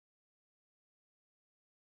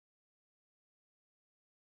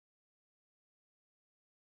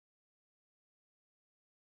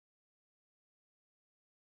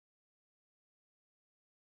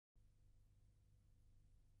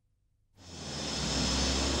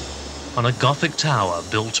On a Gothic tower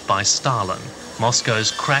built by Stalin,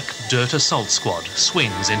 Moscow's crack dirt assault squad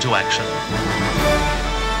swings into action.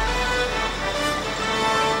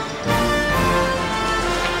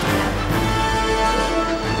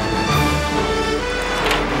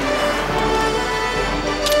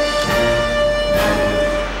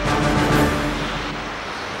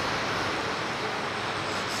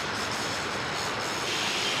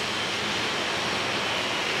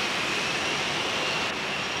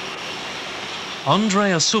 Andrei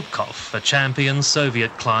Isupkov, a champion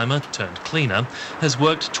Soviet climber turned cleaner, has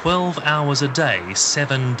worked 12 hours a day,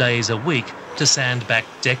 7 days a week to sand back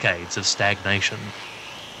decades of stagnation.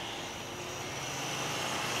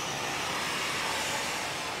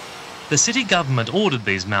 The city government ordered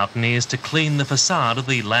these mountaineers to clean the facade of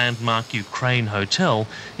the landmark Ukraine hotel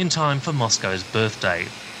in time for Moscow's birthday.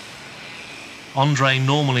 Andrei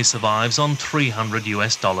normally survives on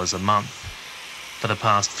 $300 a month. For the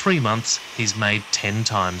past 3 months, he's made 10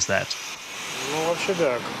 times that. Ну, вообще,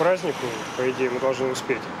 да, к празднику, по идее, мы должны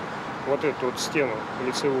успеть. Вот эту вот стену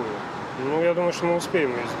лицевую. Ну, я думаю, что мы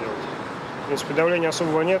успеем ее сделать. В принципе, давления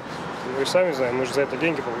особого нет. Вы сами знаете, мы же за это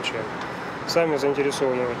деньги получаем. Сами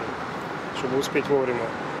заинтересованы в этом, чтобы успеть вовремя.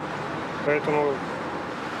 Поэтому...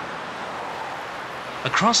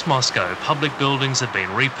 Across Moscow, public buildings have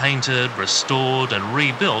been repainted, restored and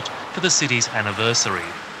rebuilt for the city's anniversary.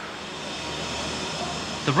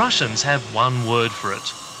 The Russians have one word for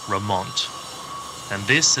it, remont. And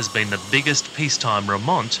this has been the biggest peacetime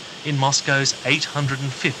remont in Moscow's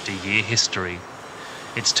 850-year history.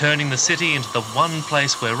 It's turning the city into the one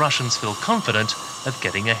place where Russians feel confident of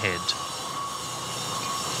getting ahead.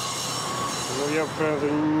 Ну, я, правда,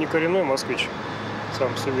 не коренной москвич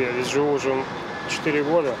сам себе. Я здесь живу уже 4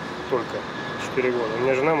 года только. 4 года. У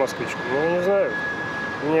меня жена москвичка. Ну, я не знаю.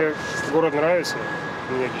 Мне город нравится,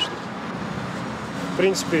 мне лично. В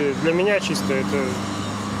принципе, для меня чисто это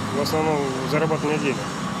в основном заработанные деньги.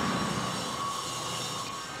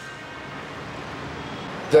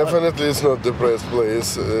 Definitely it's not depressed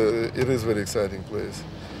place. It is very exciting place.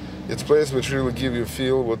 It's a place which really give you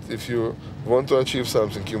feel what if you want to achieve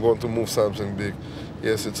something, you want to move something big.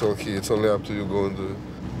 Yes, it's all key. It's only up to you going to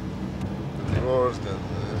divorce.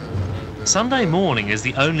 Sunday morning is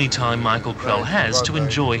the only time Michael Krel has to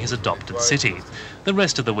enjoy his adopted city. The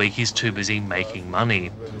rest of the week he's too busy making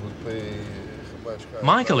money.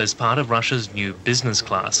 Michael is part of Russia's new business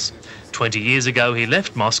class. 20 years ago he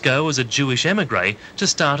left Moscow as a Jewish émigré to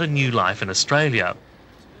start a new life in Australia.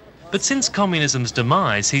 But since communism's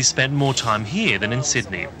demise, he's spent more time here than in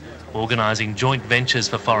Sydney, organising joint ventures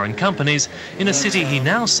for foreign companies in a city he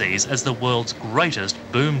now sees as the world's greatest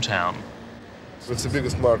boomtown. It's the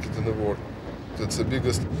biggest market in the world. It's the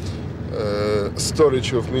biggest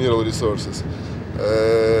storage of mineral resources.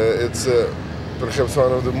 It's perhaps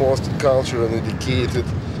one of the most cultured and educated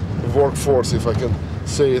workforce, if I can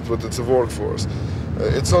say it, but it's a workforce.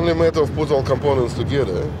 It's only a matter of put all components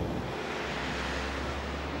together.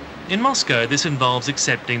 In Moscow, this involves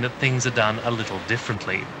accepting that things are done a little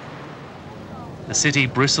differently. The city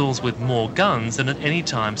bristles with more guns than at any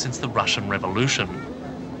time since the Russian Revolution.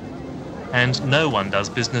 And no one does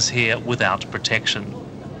business here without protection.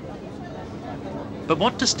 But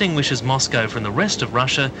what distinguishes Moscow from the rest of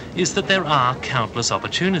Russia is that there are countless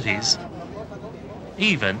opportunities,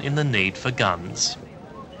 even in the need for guns.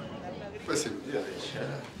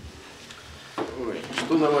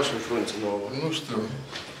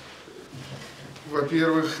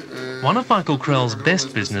 One of Michael Krel's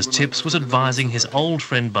best business tips was advising his old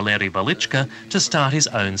friend Yuri Luzhkov to start his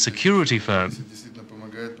own security firm.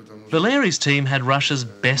 Valeri's team had Russia's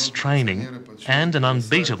best training and an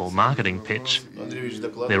unbeatable marketing pitch.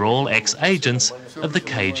 They're all ex-agents of the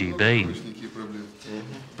KGB.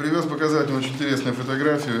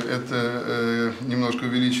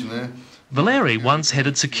 Valeri once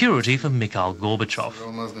headed security for Mikhail Gorbachev.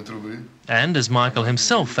 And as Michael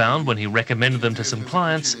himself found when he recommended them to some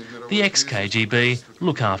clients, the ex-KGB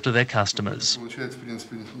look after their customers.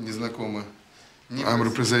 I'm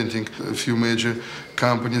representing a few major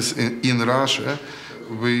companies in Russia.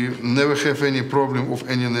 We never have any problem of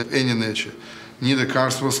any nature. Neither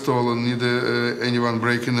cars were stolen, neither anyone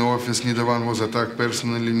break in the office, neither one was attacked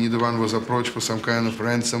personally, neither one was approached for some kind of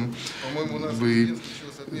ransom. We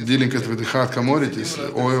dealing with the hard commodities,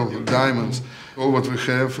 oil, diamonds. All what we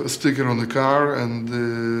have, a sticker on the car and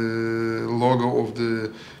the logo of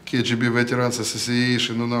the KGB Veterans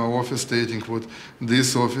Association on our office stating what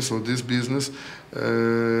this office or this business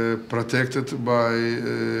protected by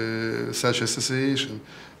such association.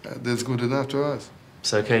 That's good enough to us.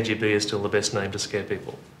 So KGB is still the best name to scare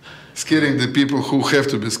people? Scaring the people who have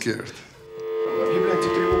to be scared.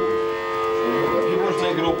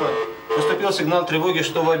 Поступил сигнал тревоги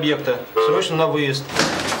штабного объекта. Срочно на выезд.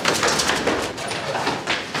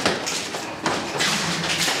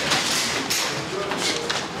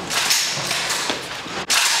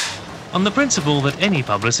 On the principle that any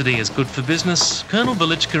publicity is good for business, Colonel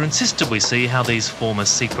Velichka insisted we see how these former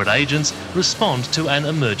secret agents respond to an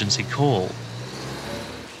emergency call.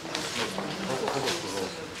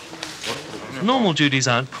 Normal duties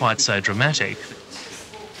aren't quite so dramatic.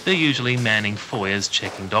 They're usually manning foyers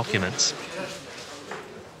checking documents.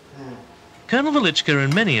 Colonel Velichka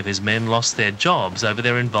and many of his men lost their jobs over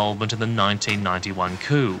their involvement in the 1991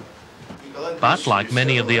 coup. But like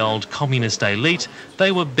many of the old communist elite,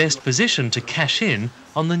 they were best positioned to cash in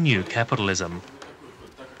on the new capitalism.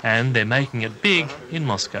 And they're making it big in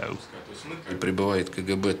Moscow. Прибывает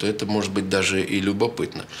КГБ, то это может быть даже и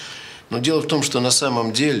любопытно. Но дело в том, что на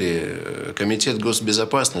самом деле Комитет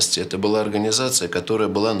госбезопасности это была организация, которая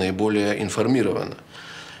была наиболее информирована.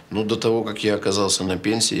 Ну, до того, как я оказался на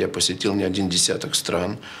пенсии, я посетил не один десяток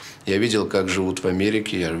стран. Я видел, как живут в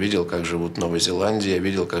Америке, я видел, как живут в Новой Зеландии, я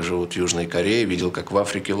видел, как живут в Южной Корее, видел, как в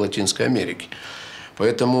Африке, в Латинской Америке.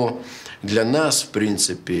 Поэтому для нас, в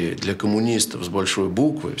принципе, для коммунистов с большой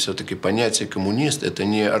буквы, все-таки понятие коммунист – это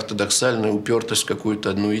не ортодоксальная упертость в какую-то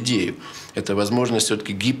одну идею. Это возможность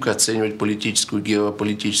все-таки гибко оценивать политическую,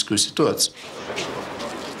 геополитическую ситуацию.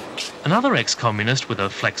 Another ex-communist with a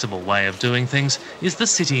flexible way of doing things is the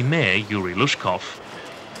city mayor, Yuri Luzhkov.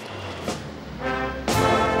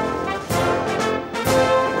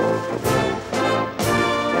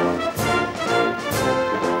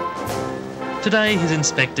 Today he's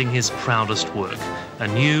inspecting his proudest work, a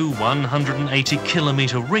new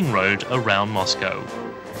 180-kilometre ring road around Moscow.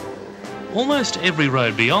 Almost every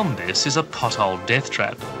road beyond this is a pothole death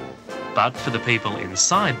trap. But for the people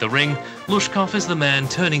inside the ring, Luzhkov is the man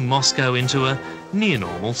turning Moscow into a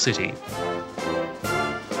near-normal city.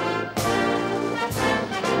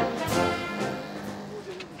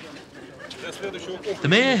 The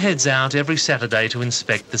mayor heads out every Saturday to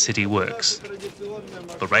inspect the city works,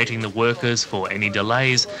 berating the workers for any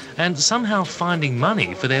delays and somehow finding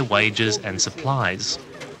money for their wages and supplies.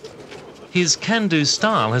 His can-do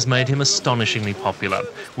style has made him astonishingly popular,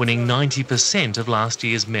 winning 90% of last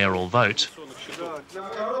year's mayoral vote.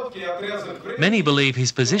 Many believe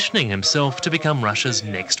he's positioning himself to become Russia's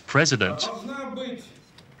next president.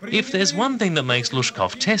 If there's one thing that makes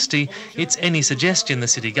Luzhkov testy, it's any suggestion the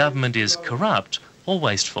city government is corrupt or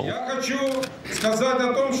wasteful. Я хочу сказать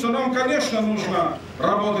о том, что нам, конечно, нужно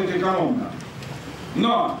работать экономно,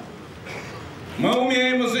 но мы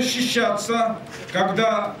умеем защищаться,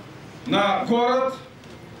 когда на город,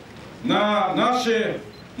 на наши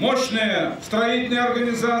мощные строительные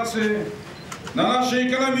организации, на наши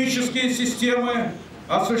экономические системы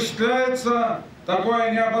осуществляется такое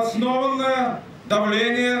необоснованное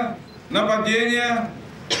давление, нападение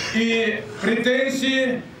и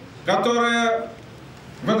претензии, которые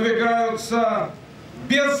выдвигаются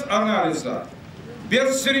без анализа,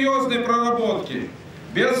 без серьезной проработки,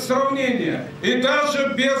 без сравнения и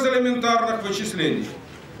даже без элементарных вычислений.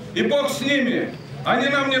 И Бог с ними, они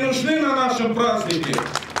нам не нужны на нашем празднике.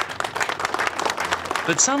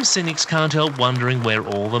 But some cynics can't help wondering where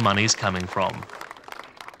all the money's coming from.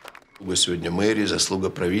 Сегодня мэрия, заслуга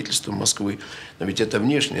правительства Москвы. Но ведь это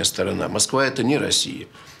внешняя сторона. Москва – это не Россия.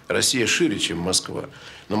 Россия шире, чем Москва.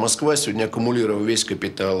 Но Москва сегодня, аккумулировав весь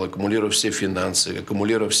капитал, аккумулировав все финансы,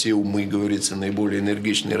 аккумулировав все умы, говорится, наиболее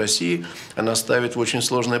энергичной России, она ставит в очень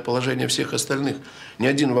сложное положение всех остальных. Ни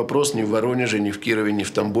один вопрос ни в Воронеже, ни в Кирове, ни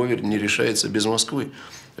в Тамбове не решается без Москвы.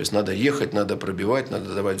 То есть надо ехать, надо пробивать,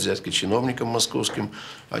 надо давать взятки чиновникам московским.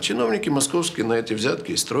 А чиновники московские на эти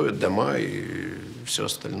взятки строят дома и все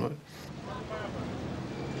остальное.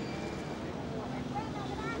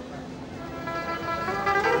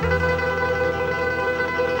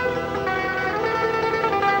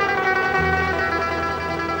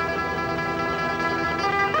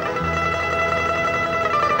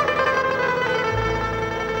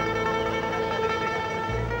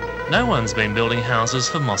 No one's been building houses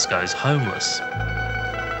for Moscow's homeless.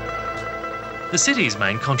 The city's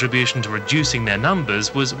main contribution to reducing their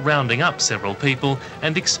numbers was rounding up several people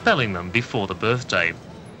and expelling them before the birthday.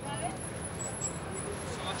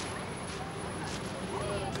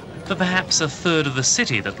 For perhaps a third of the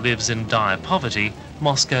city that lives in dire poverty,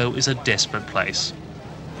 Moscow is a desperate place.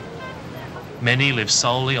 Many live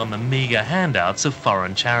solely on the meagre handouts of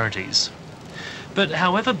foreign charities. But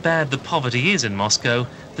however bad the poverty is in Moscow,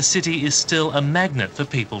 the city is still a magnet for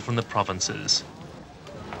people from the provinces.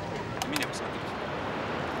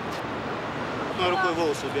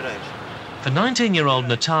 For 19-year-old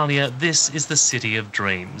Natalia, this is the city of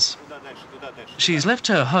dreams. She's left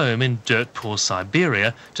her home in dirt-poor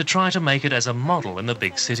Siberia to try to make it as a model in the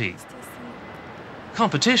big city.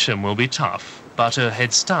 Competition will be tough, but her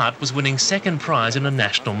head start was winning second prize in a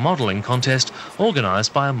national modelling contest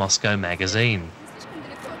organised by a Moscow magazine.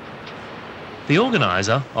 The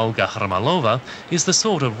organiser, Olga Khramalova, is the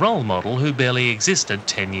sort of role model who barely existed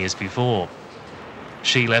 10 years before.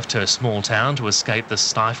 She left her small town to escape the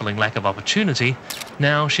stifling lack of opportunity.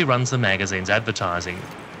 Now she runs the magazine's advertising.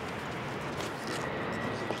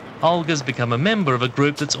 Olga's become a member of a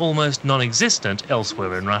group that's almost non-existent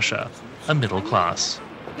elsewhere in Russia, a middle class.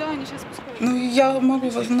 Ну, я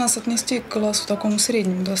могу нас отнести к классу такому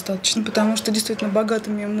среднему достаточно, потому что действительно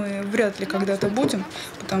богатыми мы вряд ли когда-то будем,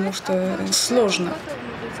 потому что сложно.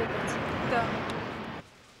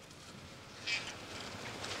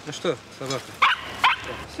 Ну что, собака?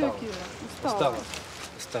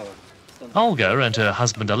 Устала. Olga and her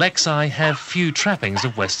husband Alexei have few trappings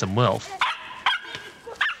of Western wealth.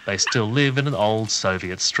 They still live in an old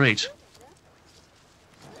Soviet street.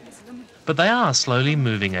 But they are slowly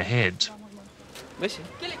moving ahead.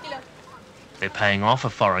 They're paying off a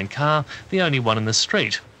foreign car, the only one in the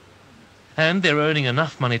street. And they're earning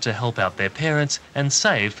enough money to help out their parents and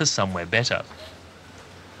save for somewhere better.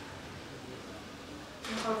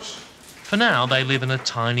 For now, they live in a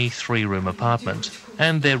tiny 3-room apartment,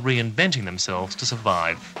 and they're reinventing themselves to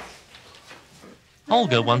survive.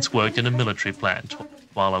 Olga once worked in a military plant,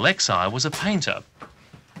 while Alexei was a painter.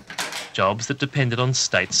 Jobs that depended on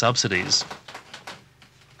state subsidies.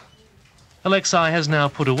 Alexei has now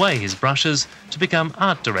put away his brushes to become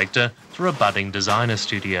art director for a budding designer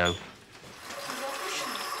studio.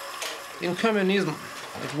 In communism,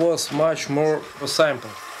 it was much more simple.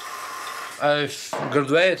 I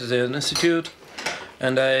graduated in an institute,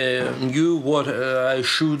 and I knew what I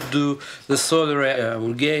should do, the salary I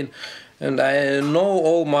will gain, and I know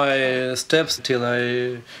all my steps till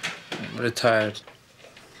I retired.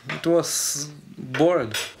 It was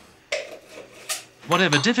boring.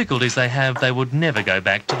 Whatever difficulties they have, they would never go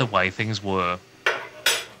back to the way things were.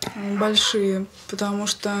 Большие, потому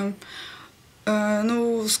что,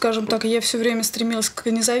 ну, скажем так, я все время стремилась к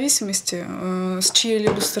независимости с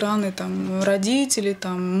чьей-либо стороны, там, родителей,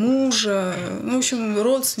 там, мужа, ну, в общем,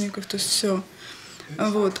 родственников, то есть все.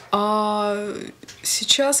 Вот. А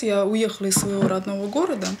сейчас я уехала из своего родного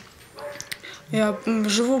города. Я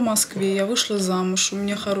живу в Москве, я вышла замуж, у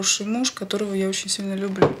меня хороший муж, которого я очень сильно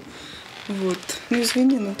люблю. Вот. Ну,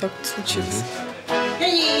 извини, но так вот случилось.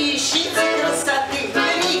 Не ищите красоты,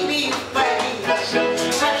 греби в Париже.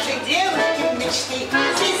 Ваши девушки мечты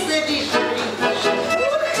здесь зарежали.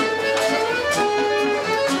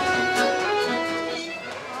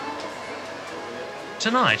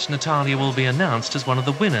 Tonight, Natalia will be announced as one of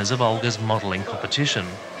the winners of Olga's modelling competition.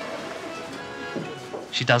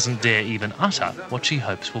 She doesn't dare even utter what she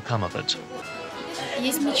hopes will come of it.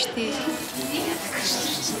 Есть мечты.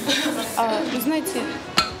 Вы знаете,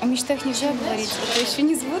 о мечтах нельзя говорить, это еще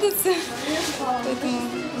не сбудется, поэтому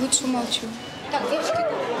лучше молчу.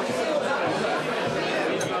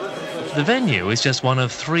 The venue is just one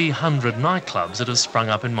of 300 nightclubs that have sprung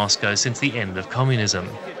up in Moscow since the end of communism.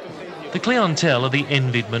 The clientele are the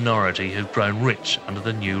envied minority who've grown rich under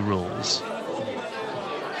the new rules.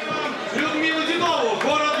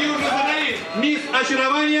 Мисс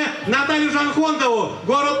очарования Наталью Жанхонтову,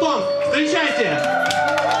 город Томск. Встречайте!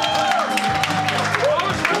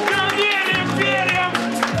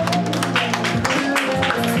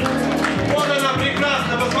 Вот она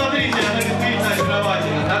прекрасна, посмотрите, она действительно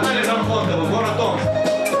очаровательна. Наталья Жанхонтова, город Томск.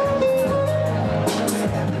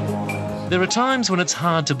 There are times when it's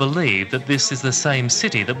hard to believe that this is the same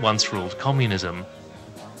city that once ruled communism.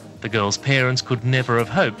 The girls' parents could never have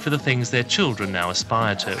hoped for the things their children now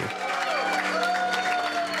aspire to.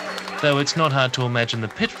 Though it's not hard to imagine the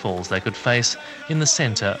pitfalls they could face in the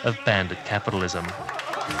centre of bandit capitalism.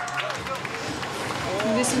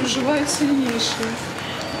 Здесь выживают сильнейшие.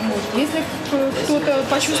 Вот. Если кто-то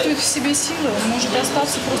почувствует в себе силы, он может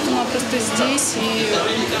остаться просто-напросто здесь и,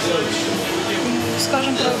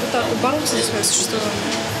 скажем так, бороться за свое существование.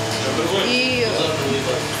 И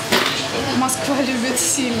Москва любит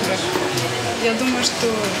сильных. Я думаю, что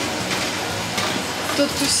тот,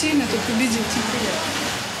 кто сильный, тот победит.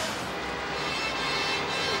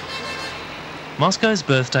 Moscow's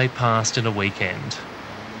birthday passed in a weekend,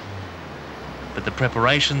 but the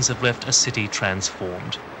preparations have left a city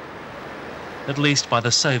transformed, at least by the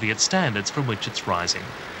Soviet standards from which it's rising.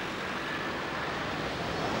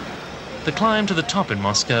 The climb to the top in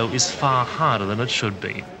Moscow is far harder than it should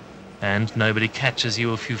be, and nobody catches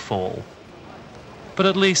you if you fall. But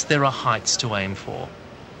at least there are heights to aim for,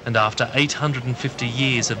 And after 850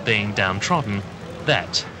 years of being downtrodden,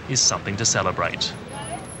 that is something to celebrate.